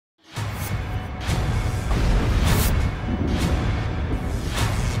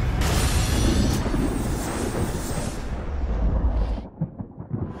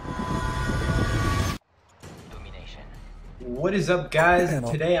What is up, guys?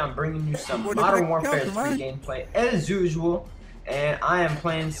 Today I'm bringing you some Modern Warfare 3 gameplay as usual, and I am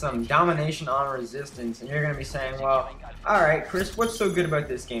playing some Domination on Resistance. And you're gonna be saying, well, alright Chris, what's so good about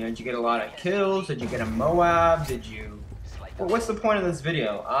this game? Did you get a lot of kills? Did you get a Moab? Well, what's the point of this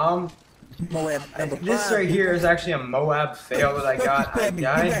video? This right here is actually a Moab fail that I got. I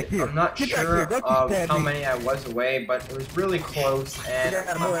died. I'm not sure of how many I was away, but it was really close, and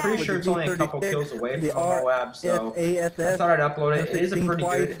I'm pretty sure it's only a couple kills away from Moab, so I thought I'd upload it. It is a pretty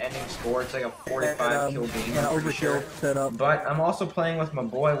good ending score. It's like a 45 kill game, I'm pretty sure. But I'm also playing with my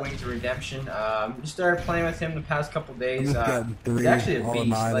boy Wings of Redemption. Just started playing with him the past couple days. He's actually a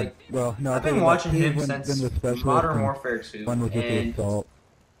beast. Like, I've been watching him since Modern Warfare 2, and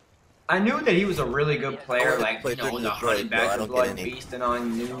I knew that he was a really good player, like, you know, the Honey Badger Blood beasting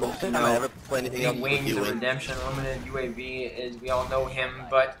on news, you know, the Wings of Redemption, Limited UAV, as we all know him,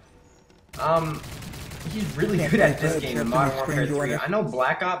 but, he's really good at this game in Modern Warfare 3. I know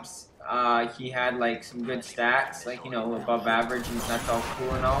Black Ops, he had, like, some good stats, like, you know, above average, and that's all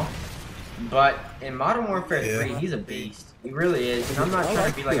cool and all, but in Modern Warfare 3, he's a beast. He really is, and I'm not trying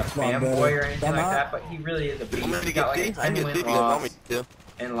to be, like, a fanboy or anything like that, but he really is a beast. He got, like, a 10-win loss.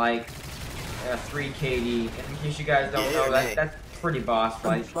 And like 3 KD. And in case you guys don't know, that's pretty boss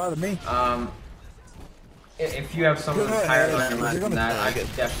fight. If you have someone higher on your list than that, I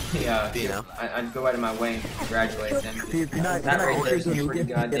could definitely I'd go out of my way and congratulate them. That right there is a pretty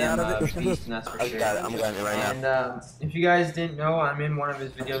goddamn beast, and that's for sure. And if you guys didn't know, I'm in one of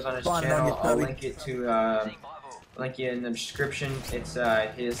his videos on his channel. I'll link it to link it in the description. It's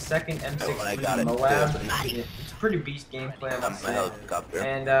his second M6 Moab. It's a pretty beast gameplay, I must say.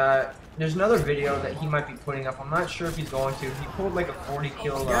 And there's another video that he might be putting up. I'm not sure if he's going to. He pulled like a 40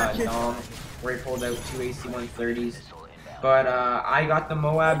 kill dom where he pulled out 2 AC-130s. But I got the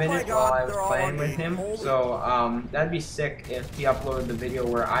Moab in it while I was playing with him. So that'd be sick if he uploaded the video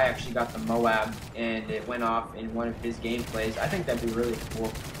where I actually got the Moab and it went off in one of his gameplays. I think that'd be really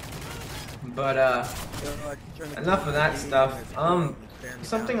cool. But enough of that stuff.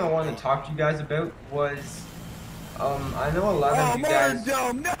 Something I wanted to talk to you guys about was I know a lot of you guys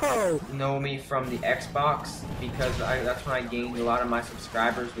know me from the Xbox because that's when I gained a lot of my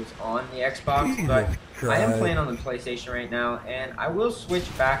subscribers was on the Xbox, but I am playing on the PlayStation right now, and I will switch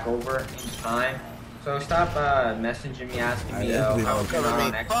back over in time. So stop messaging me asking me how I'm doing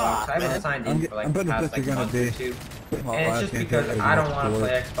on Xbox. I haven't signed in for like the past like month or two. And it's just because I don't want to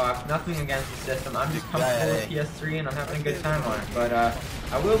play Xbox. Nothing against the system. I'm just comfortable with PS3 and I'm having a good time on it. But I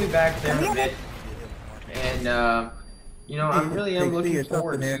will be back there in a bit. And you know, I really am looking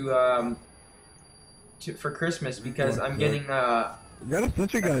forward to for Christmas because I'm getting a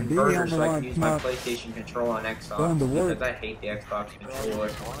converter so I can use my PlayStation control on Xbox because I hate the Xbox controller.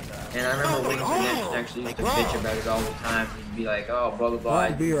 And I remember Wings of Redemption actually used to bitch about it all the time. He'd be like, oh, blah, blah, blah,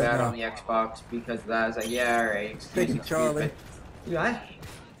 I do that on the Xbox because of that. I was like, yeah, alright, excuse me. But, dude, I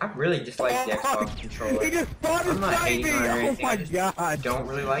really dislike the Xbox controller. I'm not hating on it or anything, I just don't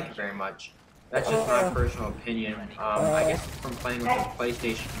really like it very much. That's just my personal opinion. I guess from playing with the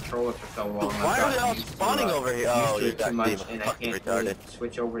PlayStation controller for so long, I've gotten used to it too much, and I can't really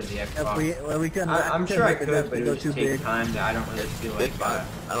switch over to the Xbox. I'm sure I could, but it would just take time that I don't really feel like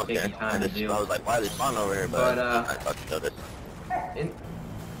taking time to do. But in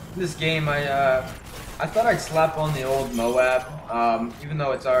this game, I thought I'd slap on the old Moab, even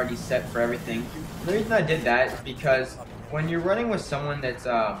though it's already set for everything. The reason I did that is because when you're running with someone that's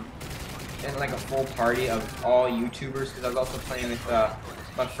in like a full party of all YouTubers, because I was also playing with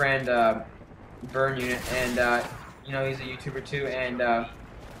my friend Burn Unit, and you know, he's a YouTuber too, and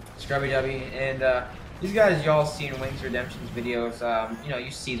Scrubby W, and these guys y'all see in Wings Redemption's videos. You know,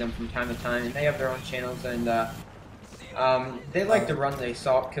 you see them from time to time, and they have their own channels, and they like to run the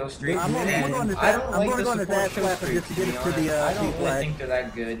assault kill streaks, and I don't like the support kill streaks, to be honest. I don't really think they're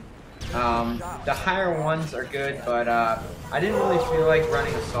that good. The higher ones are good, but I didn't really feel like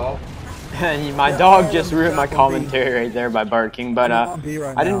running assault. And my dog just ruined my commentary right there by barking, but I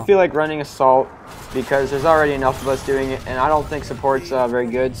didn't feel like running assault because there's already enough of us doing it, and I don't think support's very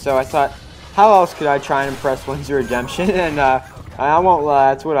good. So I thought, how else could I try and impress Wings of Redemption? And I won't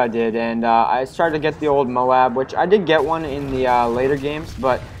lie, that's what I did. And I started to get the old Moab, which I did get one in the later games,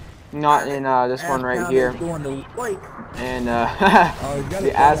 but not in this one right here. And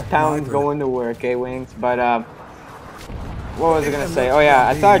the ass pound's going to work, eh, Wings? But what was I gonna say? Oh yeah,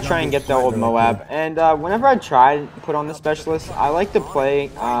 I thought I'd try and get the old Moab. And whenever I try to put on the specialist, I like to play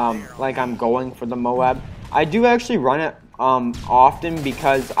like I'm going for the Moab. I do actually run it often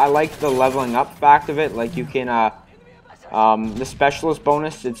because I like the leveling up fact of it. Like you can The specialist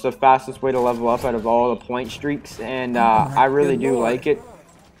bonus, it's the fastest way to level up out of all the point streaks, and I really do like it.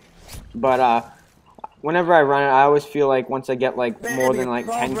 But whenever I run it, I always feel like once I get like more than like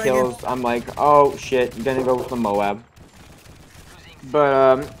 10 kills, I'm like, oh shit, I'm gonna go with the Moab.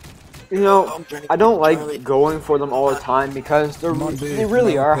 But you know, I don't like going for them all the time because they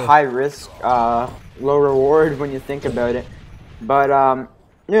really are high risk, low reward when you think about it. But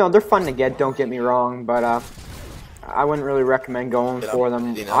you know, they're fun to get, don't get me wrong, but I wouldn't really recommend going for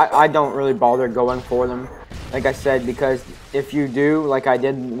them. I don't really bother going for them, like I said, because if you do, like I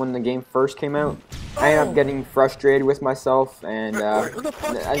did when the game first came out, I end up getting frustrated with myself, and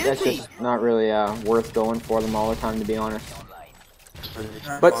that's just not really worth going for them all the time, to be honest.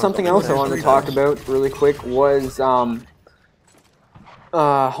 But something else I wanted to talk about really quick was hold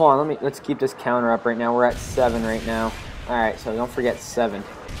on, let's keep this counter up right now. We're at 7 right now. Alright, so don't forget 7.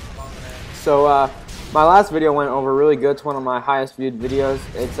 So my last video went over really good. It's one of my highest viewed videos.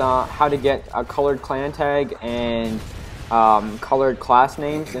 It's how to get a colored clan tag and colored class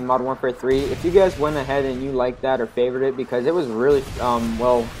names in Modern Warfare 3. If you guys went ahead and you liked that or favored it, because it was really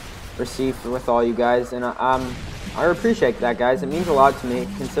well received with all you guys, and I appreciate that, guys. It means a lot to me,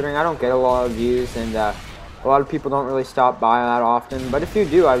 considering I don't get a lot of views, and a lot of people don't really stop by that often. But if you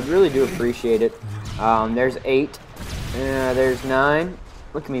do, I really do appreciate it. There's 8. There's 9.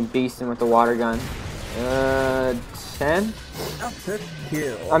 Look at me beasting with the water gun. 10?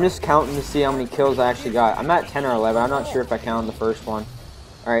 I'm just counting to see how many kills I actually got. I'm at 10 or 11. I'm not sure if I counted the first one.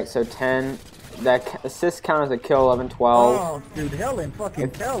 Alright, so 10. That assist count as a kill, 11, 12. Oh, dude, Helen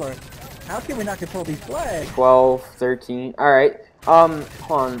fucking Keller. How can we not control these flags? 12, 13. Alright, hold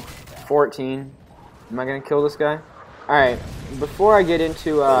on. 14. Am I gonna kill this guy? Alright, before I get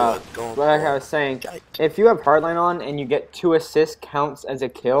into what I was saying, if you have hardline on and you get 2 assist counts as a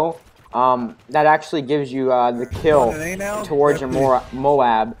kill, that actually gives you the kill towards your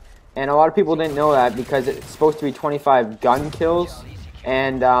Moab. And a lot of people didn't know that because it's supposed to be 25 gun kills,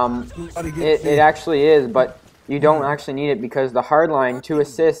 and it actually is, but you don't actually need it because the hardline 2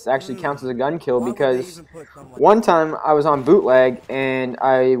 assists actually counts as a gun kill. Because one time I was on bootleg and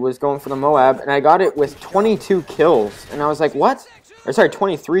I was going for the Moab and I got it with 22 kills, and I was like, what? Or sorry,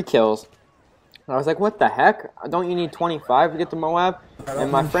 23 kills. I was like, what the heck? Don't you need 25 to get the Moab?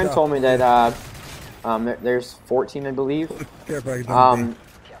 And my friend told me that there's 14, I believe.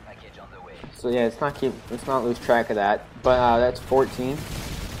 So yeah, let's not lose track of that. But that's 14.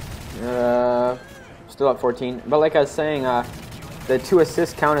 Still at 14. But like I was saying, the 2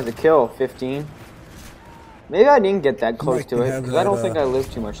 assists count as a kill, 15. Maybe I didn't get that close to it because I don't think I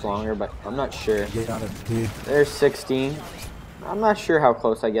lived too much longer, but I'm not sure. There's 16. I'm not sure how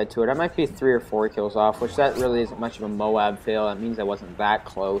close I get to it. I might be 3 or 4 kills off, which that really isn't much of a Moab fail. That means I wasn't that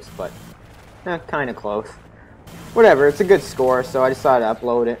close, but kind of close. Whatever, it's a good score, so I decided to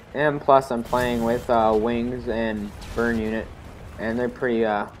upload it. And plus, I'm playing with Wings and Burn Unit, and they're pretty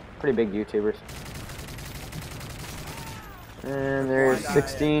big YouTubers. And there's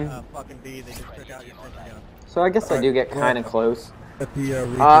 16. So I guess I do get kind of close.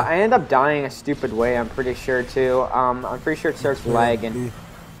 I end up dying a stupid way, I'm pretty sure too. I'm pretty sure it starts lagging,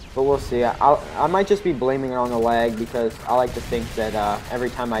 but we'll see. I might just be blaming it on the lag because I like to think that every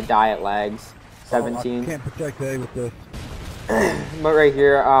time I die it lags. 17. Can't protect A with this. But right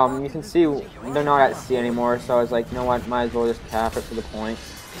here, you can see they're not at C anymore, so I was like, you know what, might as well just cap it for the points.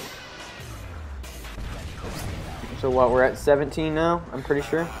 So what, we're at 17 now, I'm pretty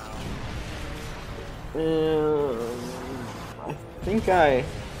sure. I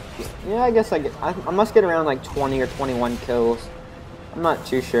guess I must get around like 20 or 21 kills. I'm not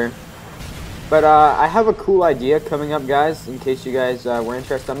too sure. But I have a cool idea coming up, guys, in case you guys were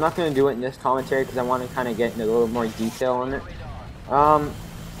interested. I'm not going to do it in this commentary because I want to kind of get into a little more detail on it.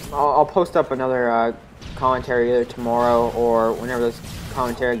 I'll post up another commentary either tomorrow or whenever this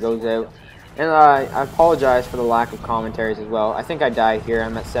commentary goes out. And I apologize for the lack of commentaries as well. I think I died here.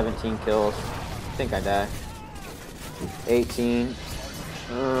 I'm at 17 kills. I think I died. 18.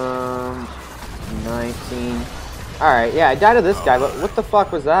 19. Alright, yeah, I died to this guy, but what the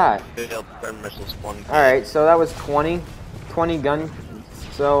fuck was that? Alright, so that was 20 gun.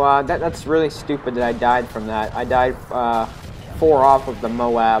 So that's really stupid that I died from that. I died 4 off of the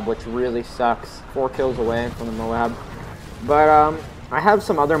Moab, which really sucks. 4 kills away from the Moab. But I have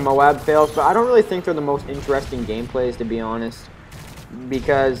some other Moab fails, but I don't really think they're the most interesting gameplays, to be honest.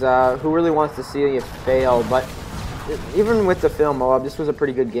 Because who really wants to see you fail? But even with the fail Moab, this was a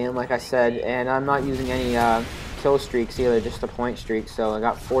pretty good game, like I said, and I'm not using any kill streaks either, just a point streak. So I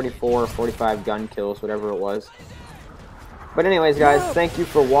got 44 or 45 gun kills, whatever it was. But anyways, guys, thank you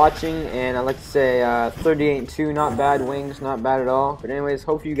for watching, and I'd like to say 38-2, not bad. Wings, not bad at all. But anyways,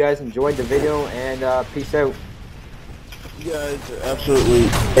 hope you guys enjoyed the video, and peace out. You guys are absolutely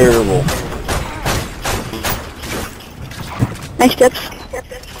terrible. Nice tips.